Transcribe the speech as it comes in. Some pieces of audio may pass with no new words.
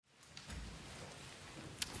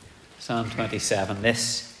Psalm 27.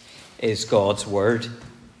 This is God's word.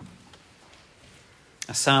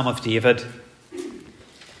 A psalm of David.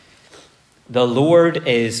 The Lord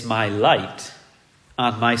is my light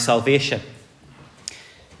and my salvation.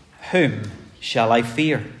 Whom shall I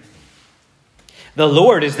fear? The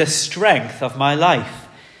Lord is the strength of my life.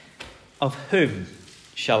 Of whom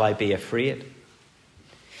shall I be afraid?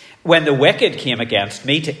 When the wicked came against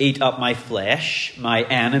me to eat up my flesh, my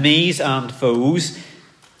enemies and foes,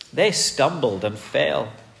 they stumbled and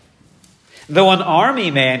fell. Though an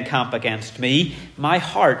army may encamp against me, my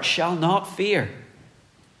heart shall not fear.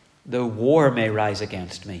 Though war may rise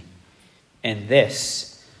against me, in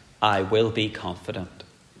this I will be confident.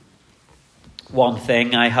 One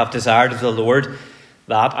thing I have desired of the Lord,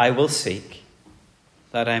 that I will seek,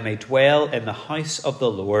 that I may dwell in the house of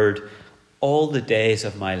the Lord all the days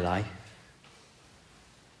of my life,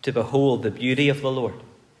 to behold the beauty of the Lord,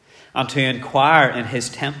 and to inquire in his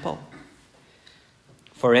temple.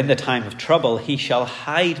 For in the time of trouble he shall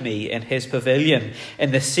hide me in his pavilion.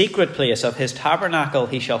 In the secret place of his tabernacle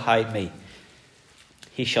he shall hide me.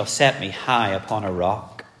 He shall set me high upon a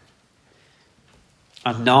rock.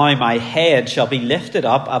 And now my head shall be lifted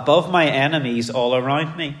up above my enemies all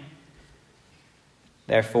around me.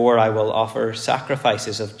 Therefore I will offer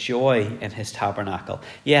sacrifices of joy in his tabernacle.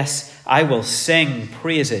 Yes, I will sing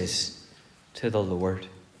praises to the Lord.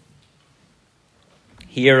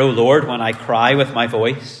 Hear, O Lord, when I cry with my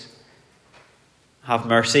voice. Have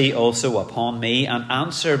mercy also upon me and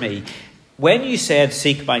answer me. When you said,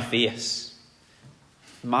 seek my face,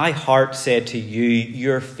 my heart said to you,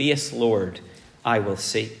 your face, Lord, I will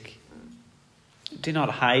seek. Do not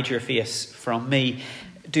hide your face from me.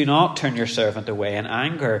 Do not turn your servant away in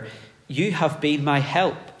anger. You have been my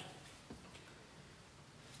help.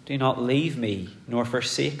 Do not leave me nor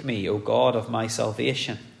forsake me, O God of my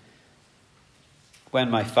salvation. When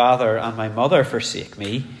my father and my mother forsake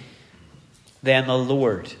me, then the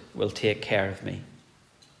Lord will take care of me.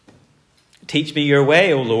 Teach me your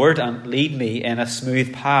way, O Lord, and lead me in a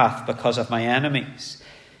smooth path because of my enemies.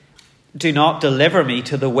 Do not deliver me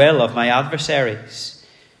to the will of my adversaries.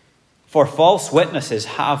 For false witnesses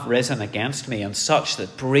have risen against me, and such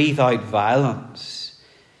that breathe out violence.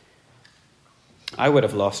 I would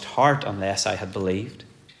have lost heart unless I had believed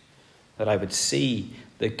that I would see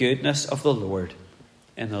the goodness of the Lord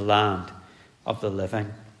in the land of the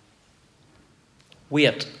living.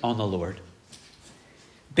 Wait on the Lord.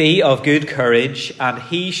 Be of good courage, and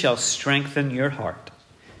he shall strengthen your heart.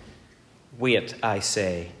 Wait, I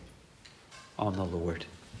say, on the Lord.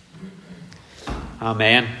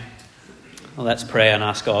 Amen. Well, let's pray and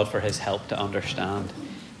ask God for his help to understand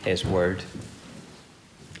his word.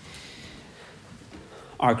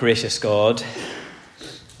 Our gracious God,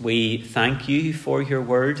 we thank you for your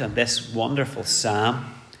word and this wonderful psalm,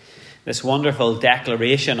 this wonderful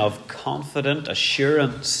declaration of confident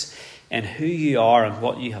assurance in who you are and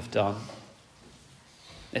what you have done.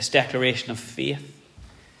 This declaration of faith.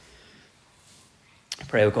 I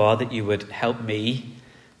pray, O God, that you would help me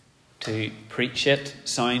to preach it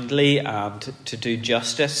soundly and to do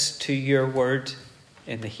justice to your word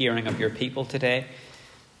in the hearing of your people today.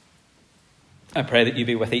 I pray that you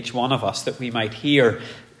be with each one of us, that we might hear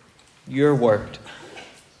your word,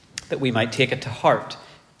 that we might take it to heart,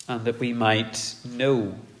 and that we might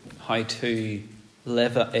know how to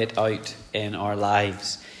live it out in our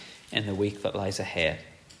lives in the week that lies ahead.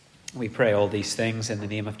 We pray all these things in the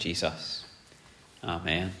name of Jesus.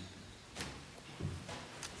 Amen.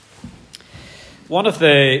 One of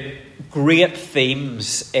the great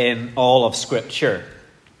themes in all of Scripture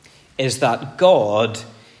is that God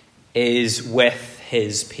is with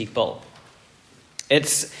his people.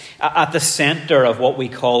 It's at the centre of what we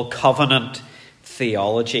call covenant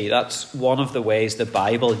theology. That's one of the ways the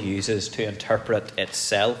Bible uses to interpret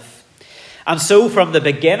itself. And so from the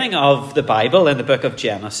beginning of the Bible, in the book of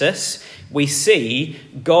Genesis, we see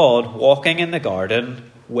God walking in the garden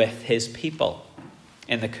with his people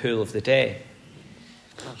in the cool of the day.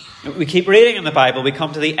 We keep reading in the Bible, we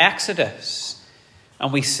come to the Exodus,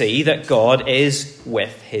 and we see that God is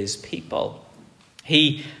with his people.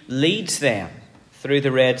 He leads them through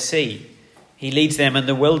the Red Sea. He leads them in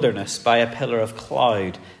the wilderness by a pillar of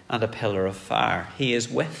cloud and a pillar of fire. He is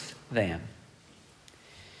with them.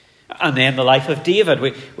 And then the life of David.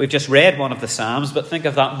 We've just read one of the Psalms, but think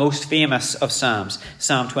of that most famous of Psalms,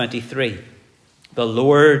 Psalm 23. The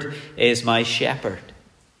Lord is my shepherd.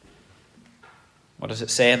 What does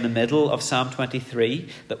it say in the middle of Psalm 23?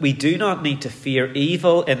 That we do not need to fear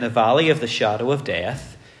evil in the valley of the shadow of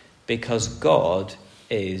death, because God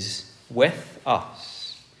is with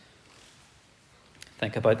us.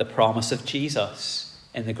 Think about the promise of Jesus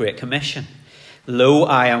in the Great Commission. Lo,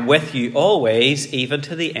 I am with you always, even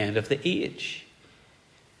to the end of the age.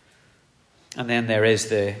 And then there is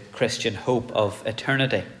the Christian hope of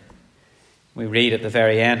eternity. We read at the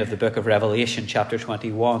very end of the book of Revelation, chapter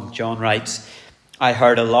 21, John writes, I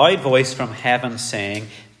heard a loud voice from heaven saying,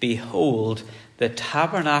 Behold, the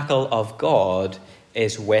tabernacle of God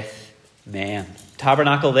is with men.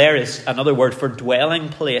 Tabernacle there is another word for dwelling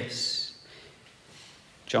place.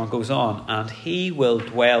 John goes on, and he will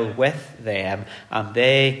dwell with them, and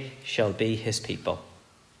they shall be his people.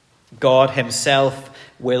 God himself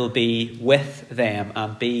will be with them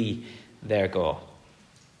and be their God.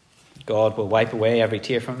 God will wipe away every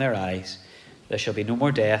tear from their eyes. There shall be no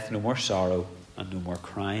more death, no more sorrow, and no more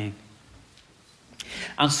crying.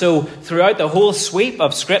 And so throughout the whole sweep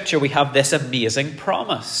of Scripture, we have this amazing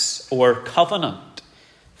promise or covenant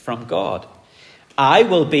from God. I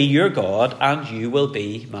will be your God and you will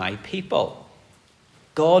be my people.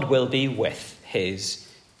 God will be with his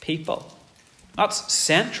people. That's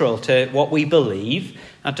central to what we believe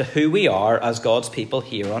and to who we are as God's people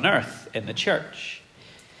here on earth in the church.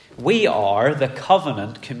 We are the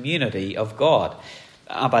covenant community of God.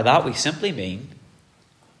 And by that we simply mean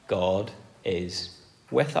God is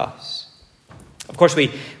with us. Of course,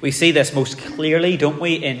 we see this most clearly, don't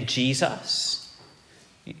we, in Jesus.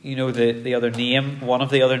 You know, the other name, one of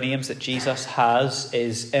the other names that Jesus has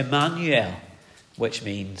is Emmanuel, which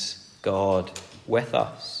means God with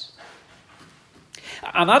us.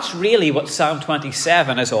 And that's really what Psalm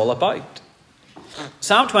 27 is all about.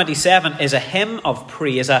 Psalm 27 is a hymn of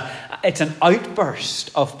praise. It's an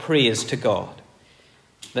outburst of praise to God.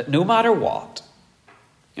 That no matter what,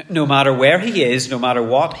 no matter where he is, no matter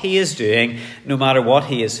what he is doing, no matter what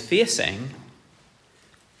he is facing,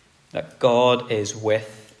 that God is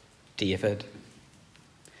with David.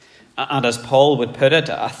 And as Paul would put it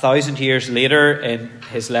 1,000 years later in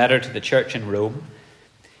his letter to the church in Rome,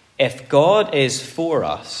 if God is for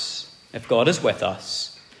us, if God is with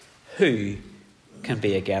us, who can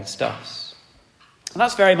be against us? And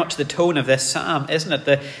that's very much the tone of this psalm, isn't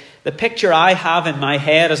it? The picture I have in my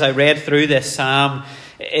head as I read through this psalm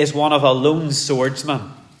is one of a lone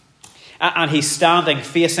swordsman. And he's standing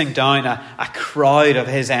facing down a crowd of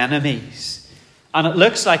his enemies. And it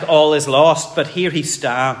looks like all is lost, but here he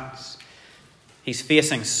stands. He's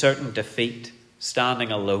facing certain defeat,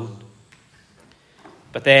 standing alone.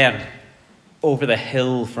 But then, over the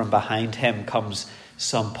hill from behind him comes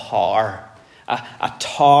some power, a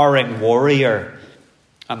towering warrior.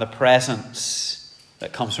 And the presence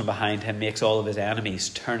that comes from behind him makes all of his enemies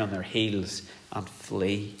turn on their heels and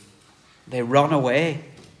flee. They run away.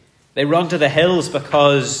 They run to the hills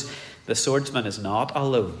because the swordsman is not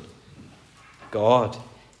alone. God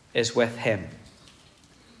is with him.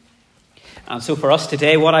 And so for us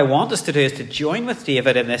today, what I want us to do is to join with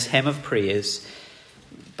David in this hymn of praise,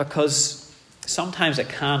 because sometimes it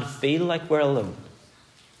can feel like we're alone.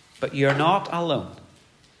 But you're not alone.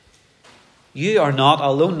 You are not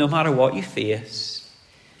alone no matter what you face,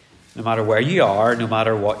 no matter where you are, no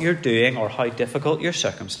matter what you're doing or how difficult your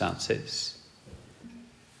circumstances.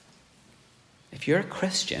 If you're a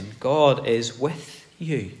Christian, God is with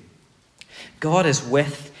you. God is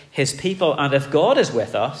with his people. And if God is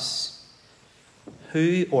with us,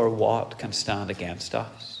 who or what can stand against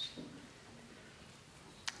us?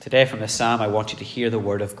 Today from this psalm, I want you to hear the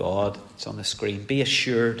word of God. It's on the screen. Be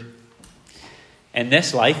assured. In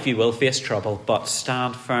this life you will face trouble, but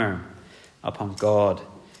stand firm upon God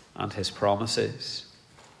and his promises.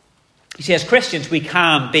 You see, as Christians, we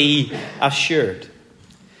can be assured.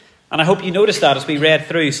 And I hope you noticed that as we read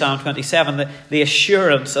through Psalm 27, the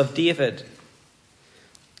assurance of David.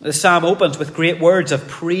 The psalm opens with great words of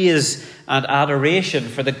praise and adoration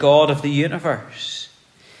for the God of the universe.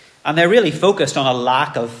 And they're really focused on a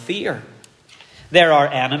lack of fear. There are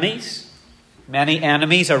enemies, many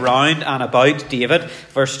enemies around and about David.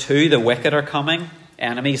 Verse 2, the wicked are coming,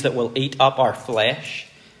 enemies that will eat up our flesh.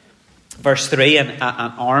 Verse 3, an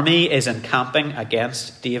army is encamping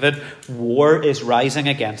against David. War is rising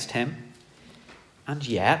against him. And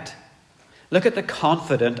yet, look at the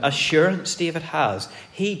confident assurance David has.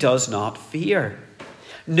 He does not fear.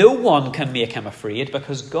 No one can make him afraid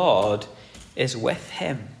because God is with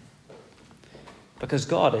him. Because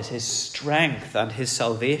God is his strength and his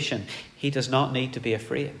salvation. He does not need to be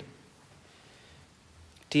afraid.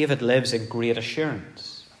 David lives in great assurance.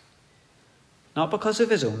 Not because of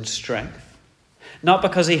his own strength. Not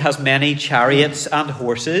because he has many chariots and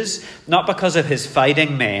horses. Not because of his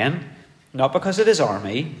fighting men. Not because of his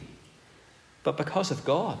army. But because of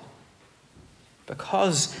God.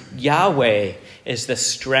 Because Yahweh is the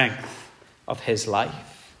strength of his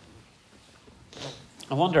life.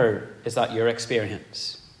 I wonder, is that your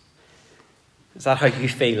experience? Is that how you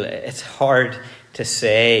feel? It's hard to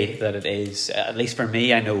say that it is. At least for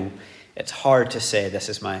me, I know it's hard to say this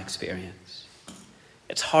is my experience.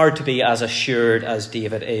 It's hard to be as assured as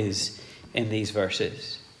David is in these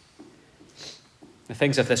verses. The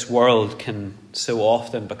things of this world can so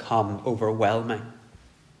often become overwhelming.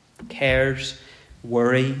 Cares,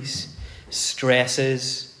 worries,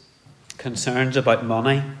 stresses, concerns about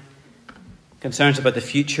money, concerns about the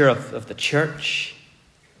future of the church,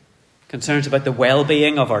 concerns about the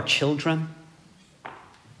well-being of our children.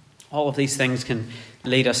 All of these things can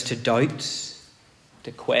lead us to doubts,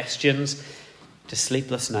 to questions, to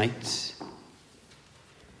sleepless nights.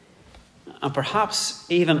 And perhaps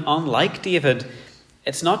even unlike David,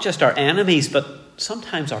 it's not just our enemies, but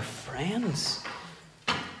sometimes our friends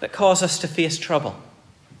that cause us to face trouble.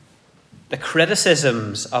 The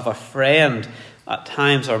criticisms of a friend at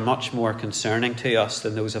times are much more concerning to us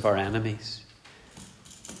than those of our enemies.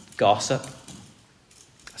 Gossip,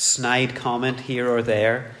 a snide comment here or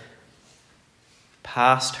there,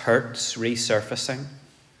 past hurts resurfacing.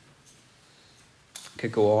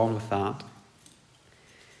 Could go on with that.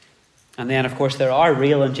 And then, of course, there are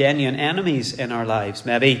real and genuine enemies in our lives.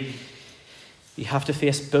 Maybe you have to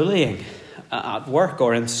face bullying at work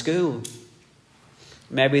or in school.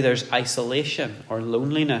 Maybe there's isolation or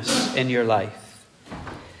loneliness in your life.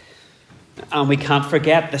 And we can't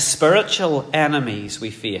forget the spiritual enemies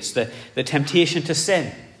we face, the temptation to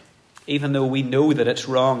sin, even though we know that it's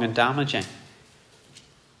wrong and damaging.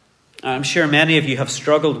 I'm sure many of you have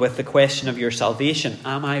struggled with the question of your salvation.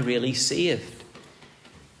 Am I really saved?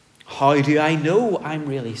 How do I know I'm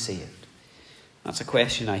really saved? That's a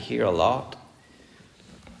question I hear a lot.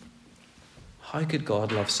 How could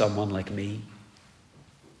God love someone like me?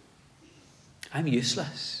 I'm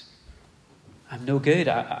useless. I'm no good.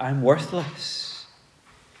 I'm worthless.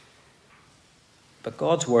 But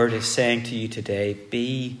God's word is saying to you today,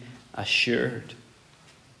 be assured.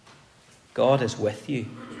 God is with you.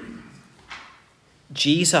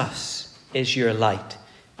 Jesus is your light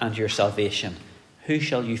and your salvation. Who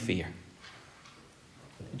shall you fear?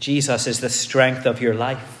 Jesus is the strength of your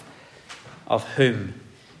life. Of whom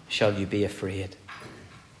shall you be afraid?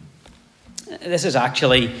 This is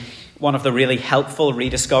actually one of the really helpful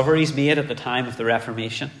rediscoveries made at the time of the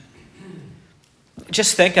Reformation.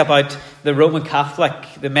 Just think about the Roman Catholic,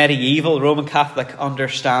 the medieval Roman Catholic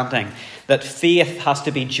understanding that faith has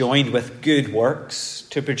to be joined with good works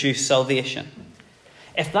to produce salvation.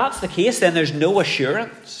 If that's the case, then there's no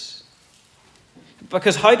assurance.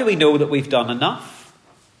 Because how do we know that we've done enough?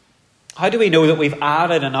 How do we know that we've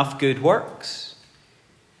added enough good works?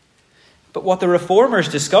 But what the Reformers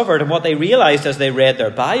discovered and what they realized as they read their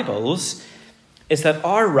Bibles is that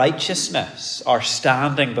our righteousness, our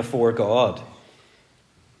standing before God,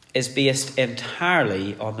 is based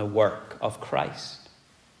entirely on the work of Christ.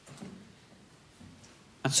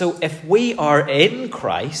 And so if we are in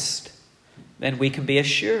Christ, then we can be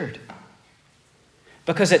assured.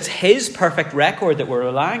 Because it's his perfect record that we're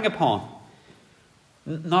relying upon,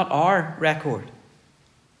 not our record.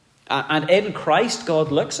 And in Christ,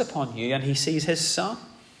 God looks upon you and he sees his Son.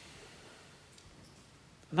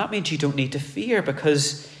 And that means you don't need to fear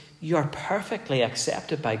because you are perfectly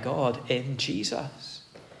accepted by God in Jesus.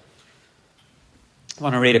 I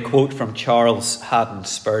want to read a quote from Charles Haddon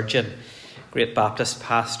Spurgeon, great Baptist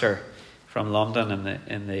pastor from London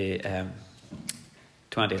in the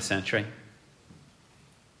 20th century.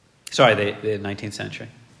 Sorry, the 19th century.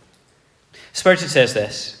 Spurgeon says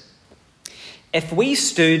this: if we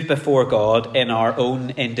stood before God in our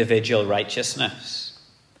own individual righteousness,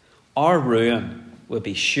 our ruin would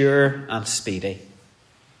be sure and speedy.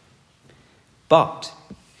 But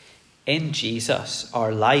in Jesus,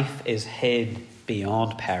 our life is hid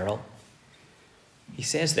beyond peril. He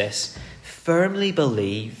says this: firmly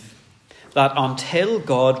believe that until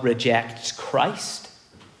God rejects Christ,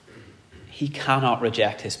 he cannot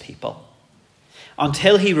reject his people.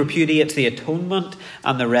 Until he repudiates the atonement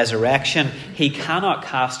and the resurrection, he cannot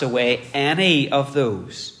cast away any of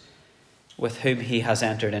those with whom he has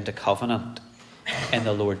entered into covenant in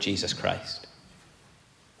the Lord Jesus Christ.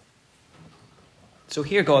 So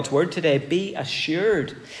hear God's word today. Be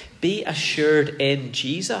assured. Be assured in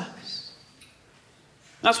Jesus.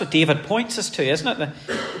 That's what David points us to, isn't it?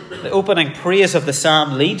 The opening praise of the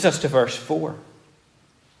psalm leads us to verse 4.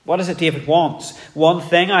 What is it David wants? One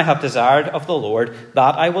thing I have desired of the Lord,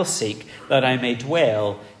 that I will seek, that I may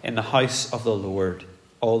dwell in the house of the Lord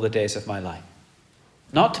all the days of my life.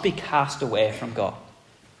 Not to be cast away from God,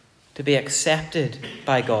 to be accepted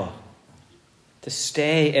by God, to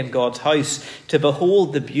stay in God's house, to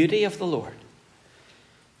behold the beauty of the Lord,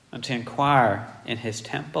 and to inquire in his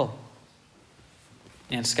temple.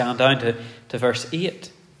 And scan down to verse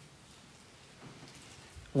 8.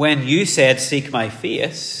 When you said, seek my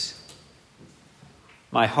face,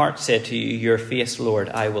 my heart said to you, your face, Lord,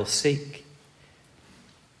 I will seek.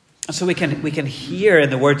 And so we can hear in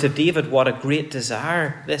the words of David what a great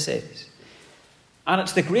desire this is. And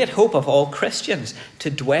it's the great hope of all Christians to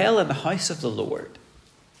dwell in the house of the Lord,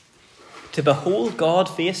 to behold God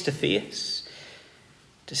face to face,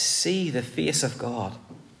 to see the face of God,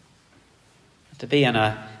 to be in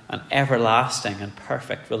an everlasting and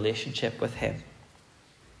perfect relationship with him.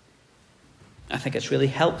 I think it's really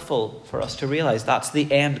helpful for us to realize that's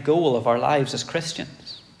the end goal of our lives as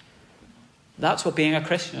Christians. That's what being a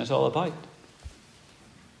Christian is all about.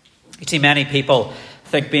 You see, many people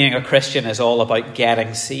think being a Christian is all about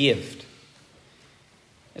getting saved.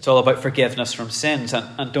 It's all about forgiveness from sins.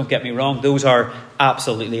 And don't get me wrong, those are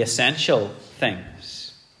absolutely essential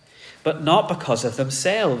things. But not because of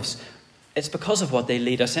themselves. It's because of what they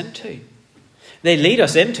lead us into. They lead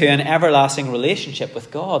us into an everlasting relationship with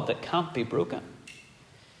God that can't be broken.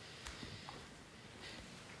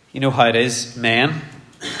 You know how it is, men,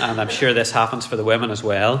 and I'm sure this happens for the women as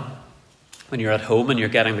well, when you're at home and you're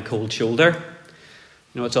getting the cold shoulder.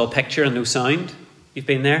 You know, it's all picture and no sound. You've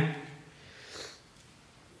been there.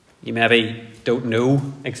 You maybe don't know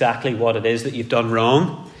exactly what it is that you've done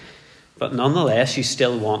wrong, but nonetheless you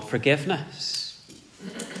still want forgiveness.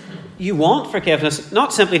 You want forgiveness,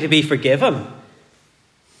 not simply to be forgiven,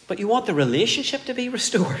 but you want the relationship to be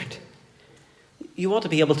restored. You want to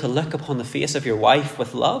be able to look upon the face of your wife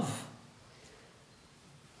with love.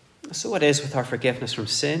 So it is with our forgiveness from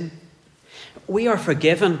sin. We are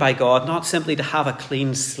forgiven by God not simply to have a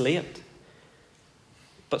clean slate,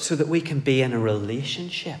 but so that we can be in a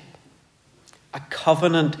relationship, a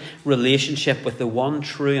covenant relationship with the one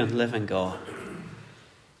true and living God,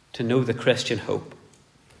 to know the Christian hope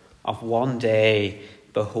of one day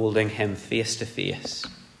beholding him face to face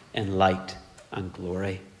in light and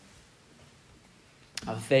glory.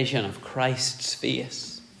 A vision of Christ's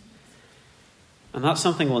face. And that's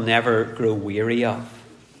something we'll never grow weary of.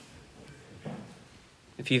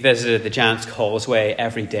 If you visited the Giant's Causeway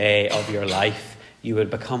every day of your life, you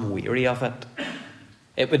would become weary of it.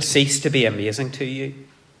 It would cease to be amazing to you.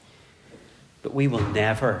 But we will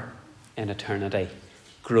never, in eternity,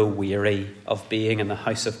 grow weary of being in the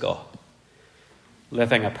house of God,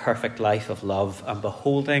 living a perfect life of love and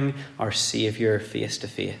beholding our Saviour face to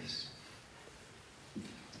face,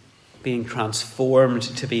 being transformed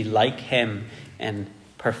to be like him in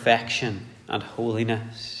perfection and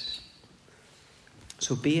holiness.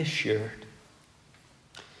 So be assured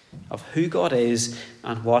of who God is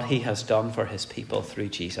and what he has done for his people through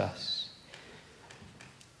Jesus,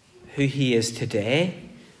 who he is today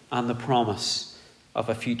and the promise of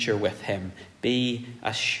a future with him. Be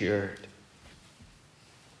assured.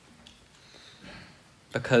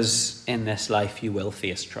 Because in this life you will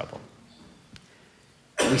face trouble.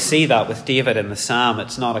 We see that with David in the psalm.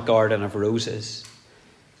 It's not a garden of roses.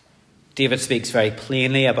 David speaks very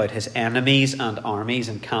plainly about his enemies and armies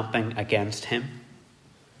encamping against him.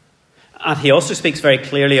 And he also speaks very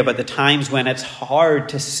clearly about the times when it's hard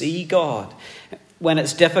to see God, when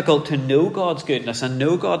it's difficult to know God's goodness and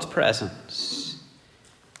know God's presence.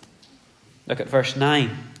 Look at verse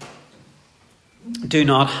 9. Do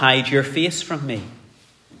not hide your face from me.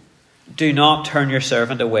 Do not turn your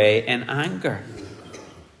servant away in anger.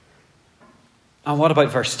 And what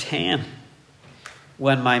about verse 10?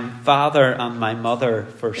 When my father and my mother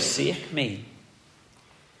forsake me.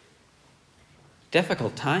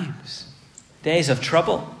 Difficult times. Days of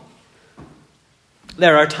trouble.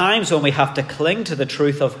 There are times when we have to cling to the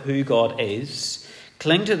truth of who God is,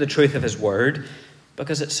 cling to the truth of his word,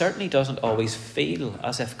 because it certainly doesn't always feel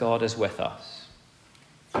as if God is with us.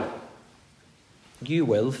 You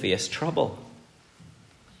will face trouble.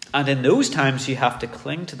 And in those times you have to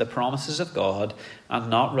cling to the promises of God and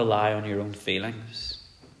not rely on your own feelings.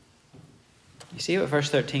 You see what verse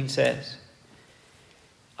 13 says?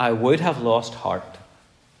 I would have lost heart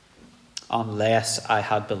unless I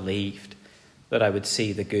had believed that I would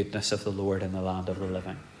see the goodness of the Lord in the land of the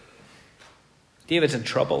living. David's in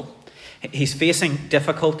trouble. He's facing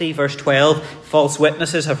difficulty. Verse 12, false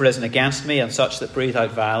witnesses have risen against me and such that breathe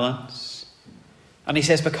out violence. And he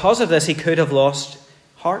says because of this he could have lost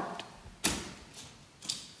heart.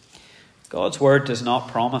 God's word does not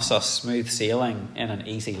promise us smooth sailing in an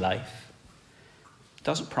easy life. It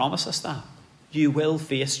doesn't promise us that. You will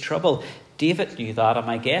face trouble. David knew that, and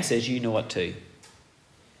my guess is you know it too.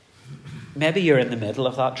 Maybe you're in the middle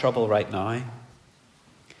of that trouble right now.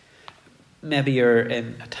 Maybe you're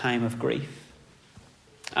in a time of grief.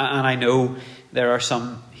 And I know there are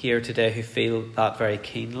some here today who feel that very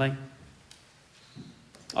keenly.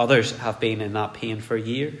 Others have been in that pain for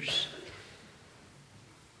years.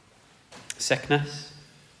 Sickness,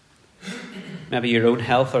 maybe your own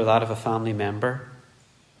health or that of a family member.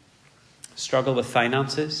 Struggle with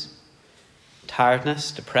finances,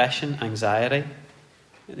 tiredness, depression, anxiety.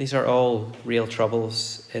 These are all real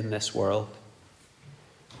troubles in this world.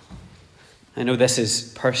 I know this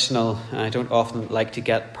is personal. I don't often like to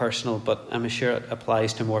get personal, but I'm sure it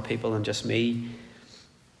applies to more people than just me.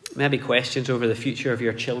 Maybe questions over the future of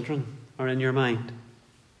your children are in your mind.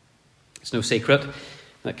 It's no secret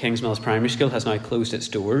that Kingsmills Primary School has now closed its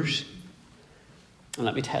doors. And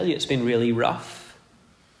let me tell you, it's been really rough.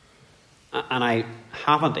 And I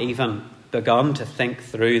haven't even begun to think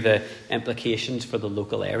through the implications for the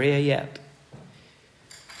local area yet.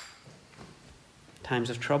 Times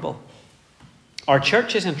of trouble. Our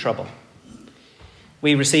church is in trouble.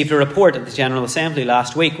 We received a report at the General Assembly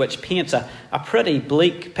last week which paints a pretty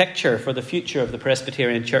bleak picture for the future of the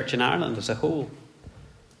Presbyterian Church in Ireland as a whole.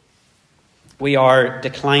 We are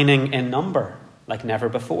declining in number like never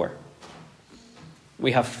before.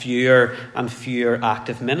 We have fewer and fewer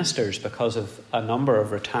active ministers because of a number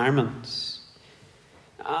of retirements.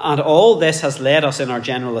 And all this has led us in our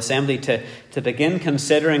General Assembly to begin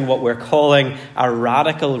considering what we're calling a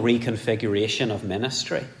radical reconfiguration of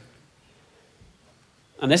ministry.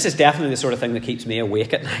 And this is definitely the sort of thing that keeps me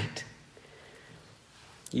awake at night.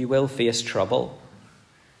 You will face trouble,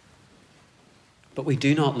 but we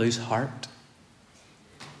do not lose heart.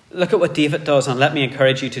 Look at what David does, and let me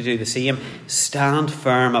encourage you to do the same. Stand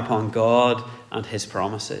firm upon God and his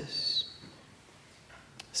promises.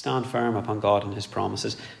 Stand firm upon God and his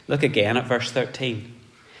promises. Look again at verse 13.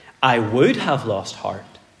 I would have lost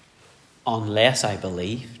heart unless I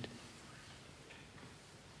believed.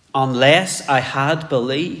 Unless I had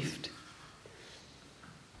believed.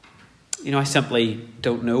 You know, I simply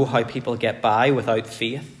don't know how people get by without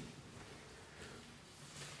faith.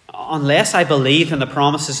 Unless I believed in the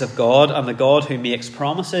promises of God and the God who makes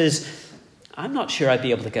promises, I'm not sure I'd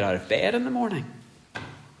be able to get out of bed in the morning.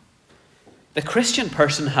 The Christian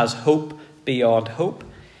person has hope beyond hope.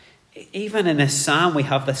 Even in this psalm, we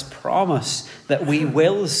have this promise that we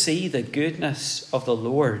will see the goodness of the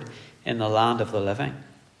Lord in the land of the living.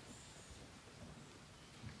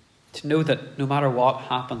 To know that no matter what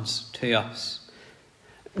happens to us,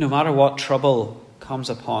 no matter what trouble comes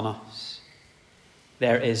upon us,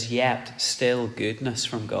 there is yet still goodness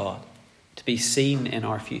from God to be seen in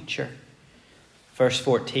our future. Verse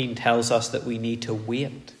 14 tells us that we need to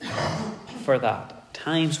wait for that. At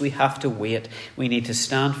times we have to wait. We need to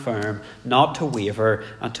stand firm, not to waver,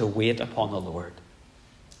 and to wait upon the Lord.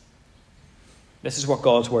 This is what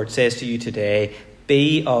God's word says to you today.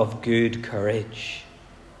 Be of good courage.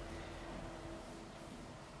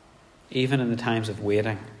 Even in the times of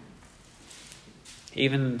waiting.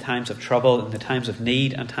 Even in the times of trouble, in the times of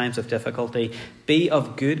need and times of difficulty, be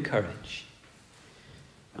of good courage.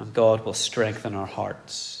 And God will strengthen our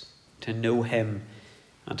hearts to know him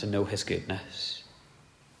and to know his goodness.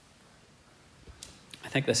 I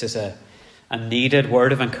think this is a needed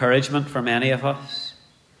word of encouragement for many of us.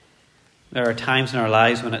 There are times in our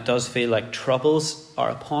lives when it does feel like troubles are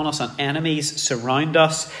upon us and enemies surround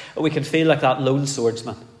us. We can feel like that lone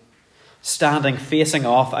swordsman, standing facing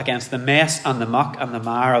off against the mess and the muck and the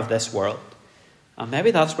mire of this world. And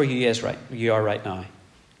maybe that's where you are right now.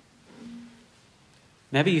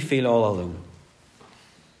 Maybe you feel all alone.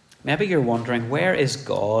 Maybe you're wondering, where is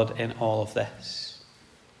God in all of this?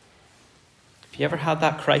 Have you ever had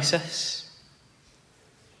that crisis?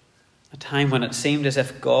 A time when it seemed as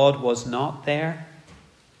if God was not there?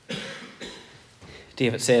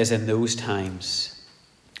 David says in those times,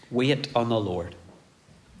 wait on the Lord.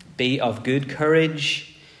 Be of good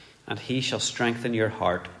courage, and he shall strengthen your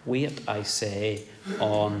heart. Wait, I say,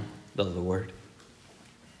 on the Lord.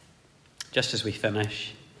 Just as we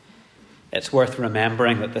finish, it's worth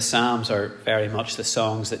remembering that the Psalms are very much the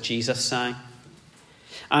songs that Jesus sang.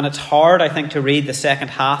 And it's hard, I think, to read the second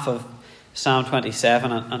half of Psalm 27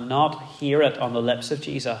 and not hear it on the lips of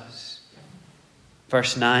Jesus.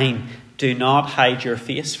 Verse 9, do not hide your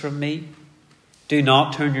face from me. Do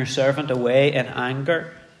not turn your servant away in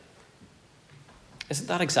anger. Isn't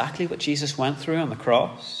that exactly what Jesus went through on the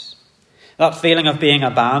cross? That feeling of being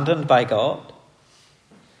abandoned by God.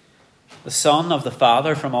 The Son of the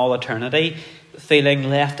Father from all eternity, feeling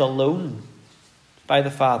left alone by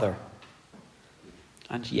the Father.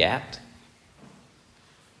 And yet,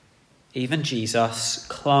 even Jesus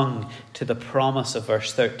clung to the promise of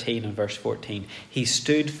verse 13 and verse 14. He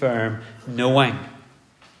stood firm, knowing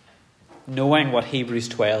knowing what Hebrews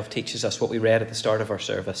 12 teaches us, what we read at the start of our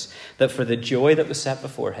service, that for the joy that was set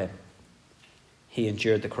before him, he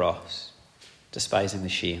endured the cross, despising the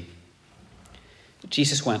shame.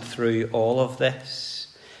 Jesus went through all of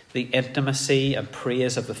this, the intimacy and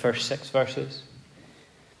praise of the first 6 verses,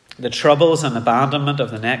 the troubles and abandonment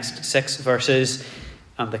of the next 6 verses,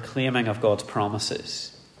 and the claiming of God's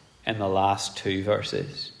promises in the last 2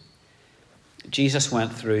 verses. Jesus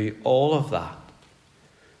went through all of that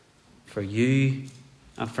for you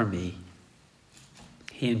and for me.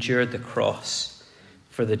 He endured the cross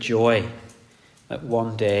for the joy that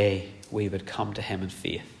one day we would come to him in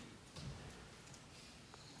faith,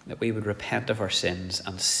 that we would repent of our sins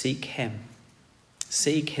and seek him,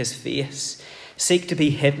 seek his face, seek to be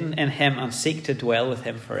hidden in him and seek to dwell with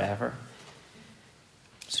him forever.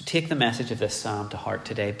 So take the message of this psalm to heart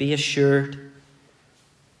today. Be assured,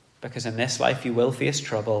 because in this life you will face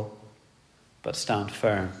trouble, but stand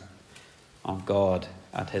firm on God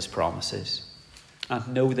and his promises.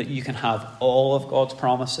 And know that you can have all of God's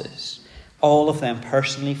promises, all of them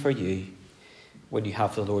personally for you, when you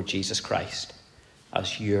have the Lord Jesus Christ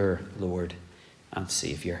as your Lord and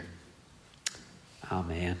Saviour.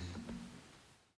 Amen.